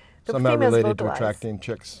 The somehow females related vocalize. to attracting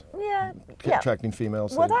chicks. Yeah. Attracting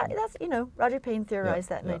females. Well, that's, Roger Payne theorized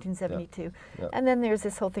that in 1972. And then there's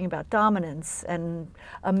this whole thing about dominance and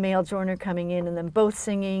a male joiner coming in and them both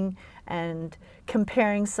singing and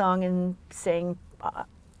comparing song and saying,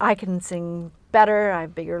 I can sing better, I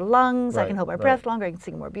have bigger lungs, I Right, can hold my right. breath longer, I can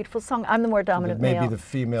sing a more beautiful song. I'm the more dominant Maybe male. the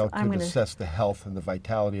female I'm could gonna- assess the health and the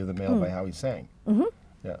vitality of the male by how he sang.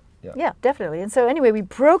 Yeah, yeah. Yeah, definitely. And so anyway, we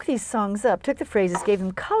broke these songs up, took the phrases, gave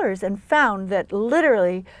them colors, and found that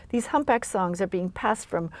literally these humpback songs are being passed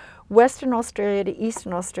from Western Australia to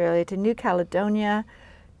Eastern Australia to New Caledonia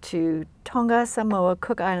to Tonga, Samoa,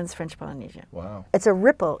 Cook Islands, French Polynesia. Wow. It's a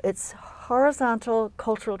ripple. It's horizontal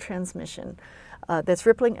cultural transmission that's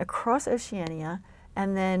rippling across Oceania,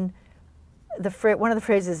 and then one of the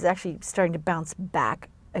phrases is actually starting to bounce back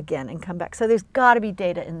again and come back. So there's got to be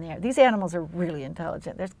data in there. These animals are really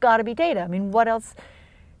intelligent. There's got to be data. I mean, what else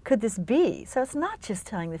could this be? So it's not just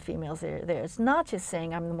telling the females they're there. It's not just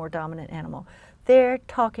saying I'm the more dominant animal. They're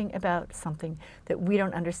talking about something that we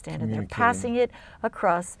don't understand, and they're passing it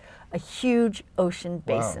across a huge ocean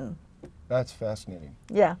basin. Wow. That's fascinating.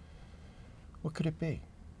 Yeah. What could it be?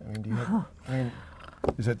 I mean, do you have, I mean,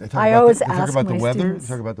 is it, they talk I about always the, they talk ask about the my weather? students.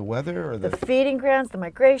 They talk about the weather or The feeding grounds, the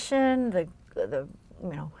migration, the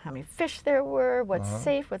you know, how many fish there were, what's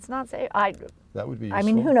safe, what's not safe. that would be I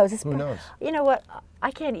mean, useful. who knows? Who knows? You know what? I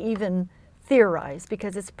can't even theorize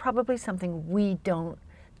because it's probably something we don't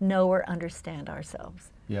know or understand ourselves.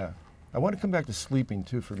 Yeah. I want to come back to sleeping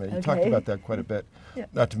too for a minute. You talked Okay. about that quite a bit. Yeah.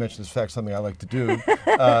 Not to mention this fact, something I like to do.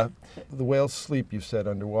 The whales sleep, you said,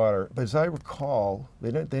 underwater. But as I recall,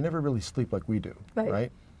 they never really sleep like we do,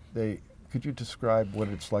 Right. Could you describe what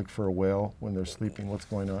it's like for a whale when they're sleeping? What's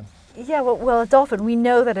going on? Yeah, well, a dolphin, we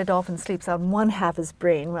know that a dolphin sleeps on one half his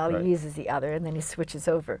brain while Right. he uses the other, and then he switches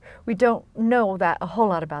over. We don't know that a whole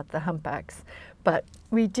lot about the humpbacks, but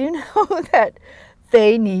we do know that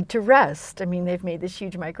they need to rest. I mean, they've made this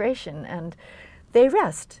huge migration, and they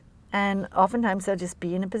rest. And oftentimes they'll just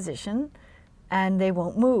be in a position, and they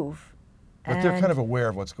won't move. But they're And kind of aware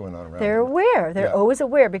of what's going on around they're them. aware. They're Yeah. always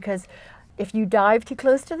aware, because if you dive too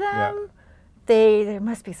close to them, there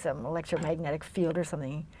must be some electromagnetic field or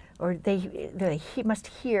something, or they must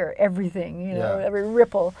hear everything, you know, Yeah. every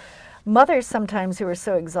ripple. Mothers sometimes who are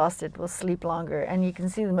so exhausted will sleep longer, and you can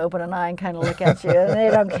see them open an eye and kind of look at you, and they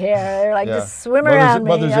don't care. They're like, Yeah. just swim around me,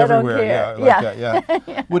 Mothers I don't everywhere, care. yeah, like that,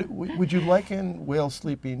 yeah. Would you liken whale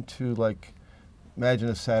sleeping to, like, imagine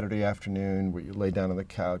a Saturday afternoon where you lay down on the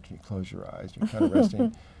couch and you close your eyes, you're kind of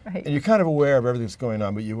resting, Right. and you're kind of aware of everything that's going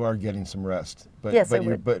on, but you are getting some rest. But, Yes, I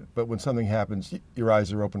but, would. but when something happens, your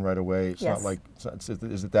eyes are open right away. It's Yes. not like,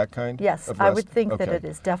 is it that kind Yes, of I rest? would think that Okay. it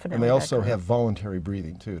is definitely And they that also kind. have voluntary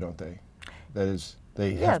breathing too, don't they? That is,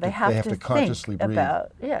 they Yeah, have they to, have to consciously think breathe,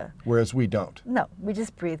 about, yeah. whereas we don't. No, we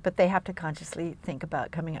just breathe, but they have to consciously think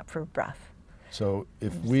about coming up for breath. So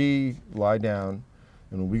if we lie down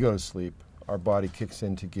and when we go to sleep, our body kicks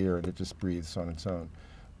into gear and it just breathes on its own.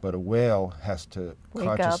 But a whale has to Wake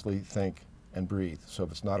up. consciously think and breathe. So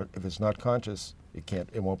if it's not conscious,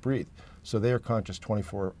 it won't breathe. So they are conscious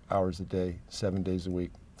 24 hours a day, 7 days a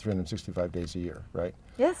week, 365 days a year, right?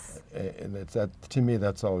 Yes. And to me,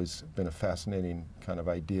 that's always been a fascinating kind of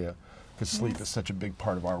idea, because sleep is such a big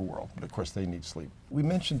part of our world. But of course, they need sleep. We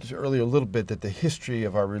mentioned earlier a little bit that the history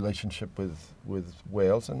of our relationship with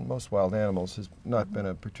whales and most wild animals has not been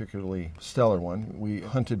a particularly stellar one. We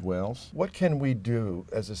hunted whales. What can we do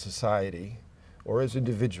as a society or as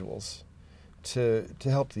individuals to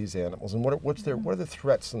help these animals, and what are the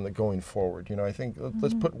threats in the going forward? You know, I think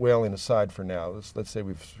let's put whaling aside for now. Let's say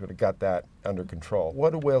we've sort of got that under control.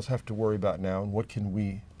 What do whales have to worry about now, and what can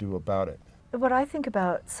we do about it? What I think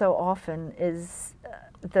about so often is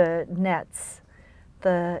the nets,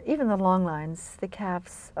 even the long lines, the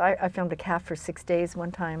calves. I filmed a calf for 6 days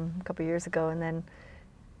one time a couple of years ago, and then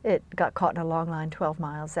it got caught in a long line 12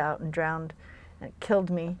 miles out and drowned, and it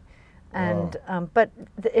killed me. And but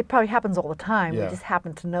it probably happens all the time. Yeah. We just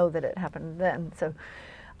happen to know that it happened then. So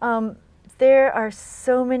there are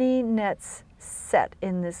so many nets set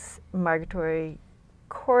in this migratory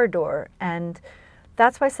corridor, and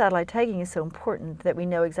that's why satellite tagging is so important, that we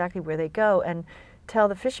know exactly where they go, and tell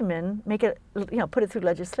the fishermen, put it through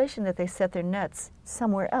legislation that they set their nets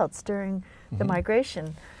somewhere else during the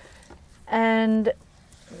migration. And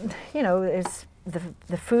you know, there's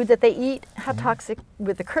the food that they eat, how toxic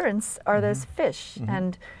with the currents are those fish,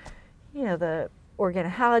 and you know, the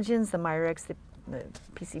organohalogens, the Mirex, the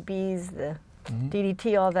PCBs, the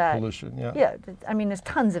DDT, all that. Pollution, yeah. Yeah, I mean, there's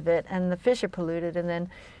tons of it, and the fish are polluted, and then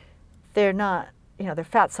they're not, you know, they're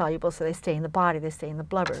fat soluble, so they stay in the body, they stay in the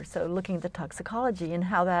blubber. So looking at the toxicology and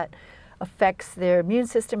how that affects their immune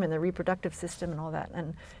system and their reproductive system and all that.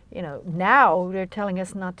 And you know, now they're telling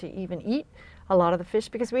us not to even eat a lot of the fish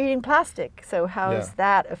because we're eating plastic. So how is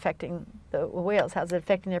that affecting the whales? How's it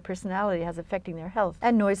affecting their personality? How's it affecting their health?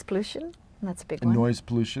 And noise pollution. And that's a big And one. noise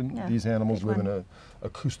pollution. Yeah, These animals big live in one. an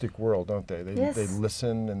acoustic world, don't they? Yes. They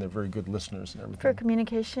listen, and they're very good listeners and everything. For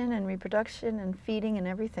communication and reproduction and feeding and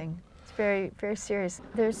everything. It's very, very serious.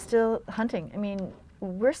 There's still hunting. I mean,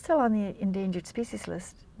 we're still on the endangered species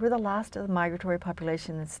list. We're the last of the migratory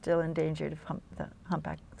population that's still endangered of the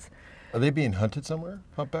humpbacks. Are they being hunted somewhere,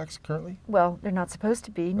 humpbacks, currently? Well, they're not supposed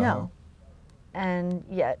to be, no. Uh-huh. And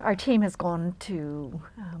yet our team has gone to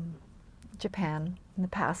Japan in the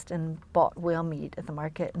past and bought whale meat at the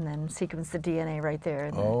market and then sequenced the DNA right there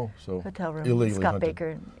in the So hotel room. illegally Scott hunted.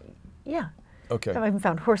 Baker. Yeah. Okay. I've even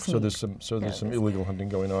found horse meat. So there's some illegal hunting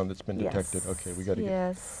going on that's been detected. Yes, Okay, we got to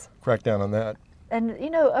yes. crack down on that. And you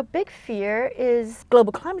know, a big fear is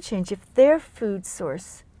global climate change. If their food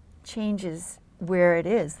source changes where it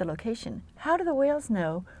is, the location, how do the whales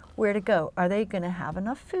know where to go? Are they going to have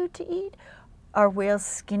enough food to eat? Are whales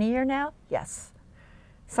skinnier now? Yes,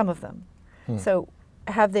 some of them. So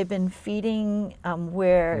have they been feeding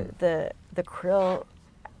where the krill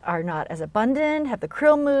are not as abundant? Have the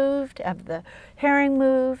krill moved? Have the herring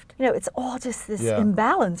moved? You know, it's all just this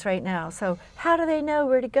imbalance right now. So how do they know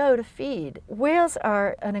where to go to feed? Whales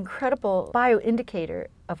are an incredible bioindicator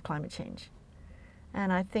of climate change.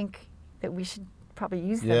 And I think that we should probably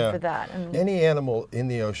use them for that. And any animal in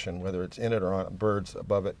the ocean, whether it's in it or on it, birds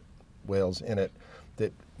above it, whales in it,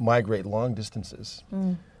 that migrate long distances.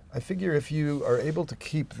 I figure if you are able to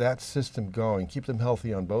keep that system going, keep them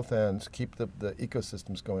healthy on both ends, keep the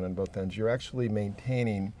ecosystems going on both ends, you're actually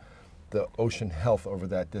maintaining the ocean health over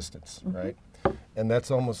that distance, right? And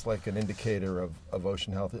that's almost like an indicator of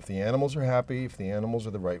ocean health. If the animals are happy, if the animals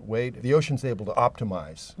are the right weight, the ocean's able to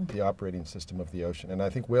optimize the operating system of the ocean. And I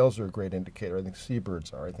think whales are a great indicator. I think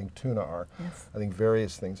seabirds are. I think tuna are. Yes. I think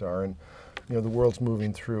various things are. And you know, the world's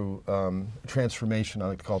moving through transformation. I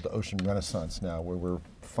like to call it the ocean renaissance now, where we're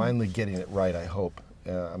finally getting it right, I hope.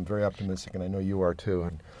 I'm very optimistic, and I know you are too.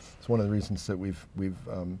 And it's one of the reasons that we've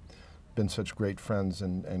been such great friends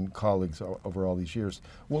and colleagues over all these years.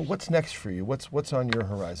 Well, what's next for you? What's on your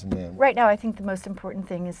horizon, Nan? right now, I think the most important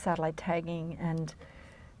thing is satellite tagging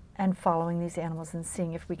and following these animals and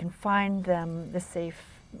seeing if we can find them the safe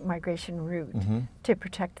migration route to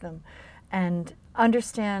protect them and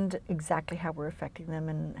understand exactly how we're affecting them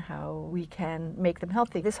and how we can make them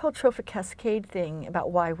healthy. This whole trophic cascade thing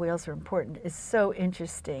about why whales are important is so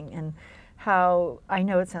interesting, and how, I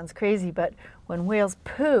know it sounds crazy, but when whales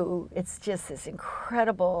poo, it's just this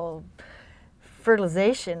incredible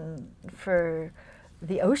fertilization for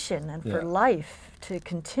the ocean and for life to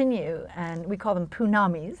continue. And we call them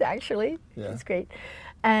poonamis, actually. It's great.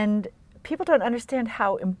 And people don't understand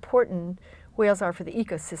how important whales are for the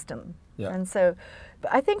ecosystem. And so,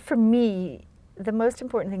 but I think for me, the most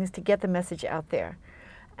important thing is to get the message out there,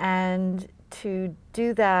 and to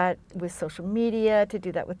do that with social media, to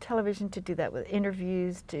do that with television, to do that with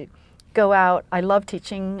interviews, to go out. I love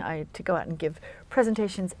teaching, to go out and give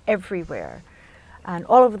presentations everywhere and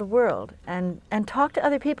all over the world, and talk to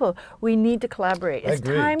other people. We need to collaborate. It's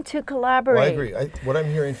time to collaborate. Well, I agree. What I'm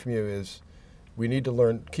hearing from you is we need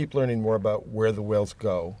to keep learning more about where the whales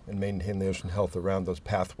go and maintain the ocean health around those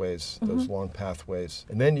pathways, those long pathways.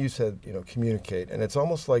 And then you said, you know, communicate. And it's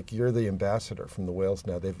almost like you're the ambassador from the whales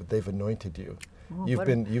now. They've anointed you. Oh, You've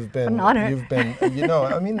been, an honor. you know,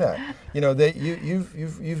 I mean that. You know,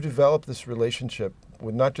 you've developed this relationship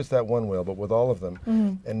with not just that one whale, but with all of them.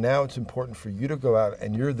 And now it's important for you to go out,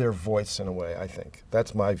 and you're their voice in a way, I think.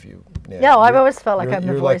 That's my view. Nan. Yeah, I've always felt like I'm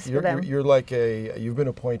the voice for them. You're like you've been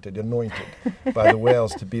anointed by the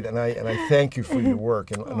whales to be, and I thank you for your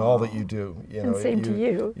work and all that you do. You know, and same to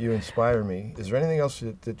you. You inspire me. Is there anything else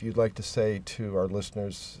that you'd like to say to our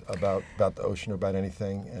listeners about the ocean or about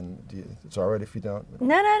anything? And it's all right if you don't.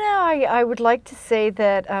 No. I would like to say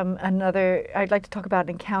that I'd like to talk about an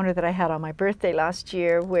encounter that I had on my birthday last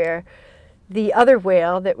year, where the other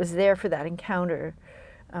whale that was there for that encounter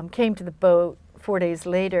came to the boat 4 days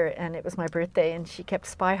later, and it was my birthday, and she kept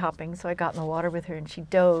spy hopping, so I got in the water with her, and she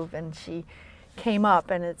dove, and she came up,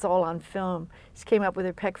 and it's all on film. She came up with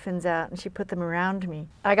her pec fins out, and she put them around me.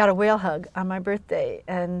 I got a whale hug on my birthday,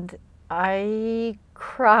 and I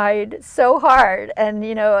cried so hard. And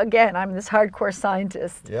you know, again, I'm this hardcore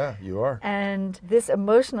scientist. Yeah, you are. And this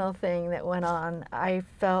emotional thing that went on, I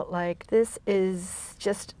felt like this is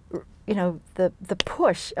just, you know, the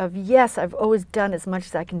push of, yes, I've always done as much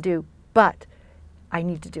as I can do, but I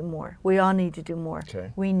need to do more. We all need to do more.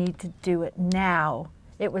 Okay. We need to do it now.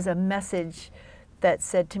 It was a message that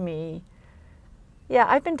said to me, yeah,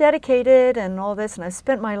 I've been dedicated and all this, and I've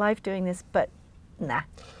spent my life doing this, but nah,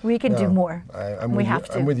 we can do more. We have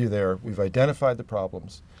to. I'm with you there. We've identified the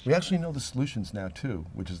problems. We actually know the solutions now too,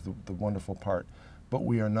 which is the wonderful part. But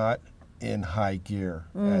we are not in high gear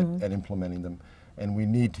at implementing them. And we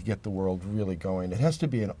need to get the world really going. It has to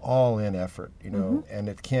be an all-in effort, you know, and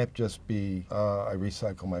it can't just be, I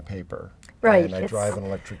recycle my paper, and I drive an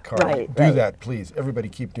electric car. Do that, please. Everybody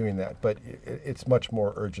keep doing that. But it's much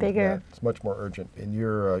more urgent than that. It's much more urgent. And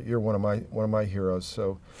you're one of my heroes.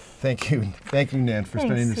 So thank you, Nan, for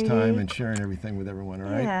spending this time and sharing everything with everyone.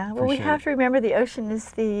 All right. Yeah. Well, we have to remember the ocean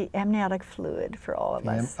is the amniotic fluid for all of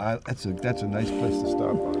us. That's a nice place to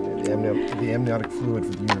stop on. The amniotic fluid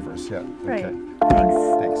for the universe. Yeah. Right. Okay. Thanks.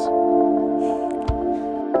 Thanks.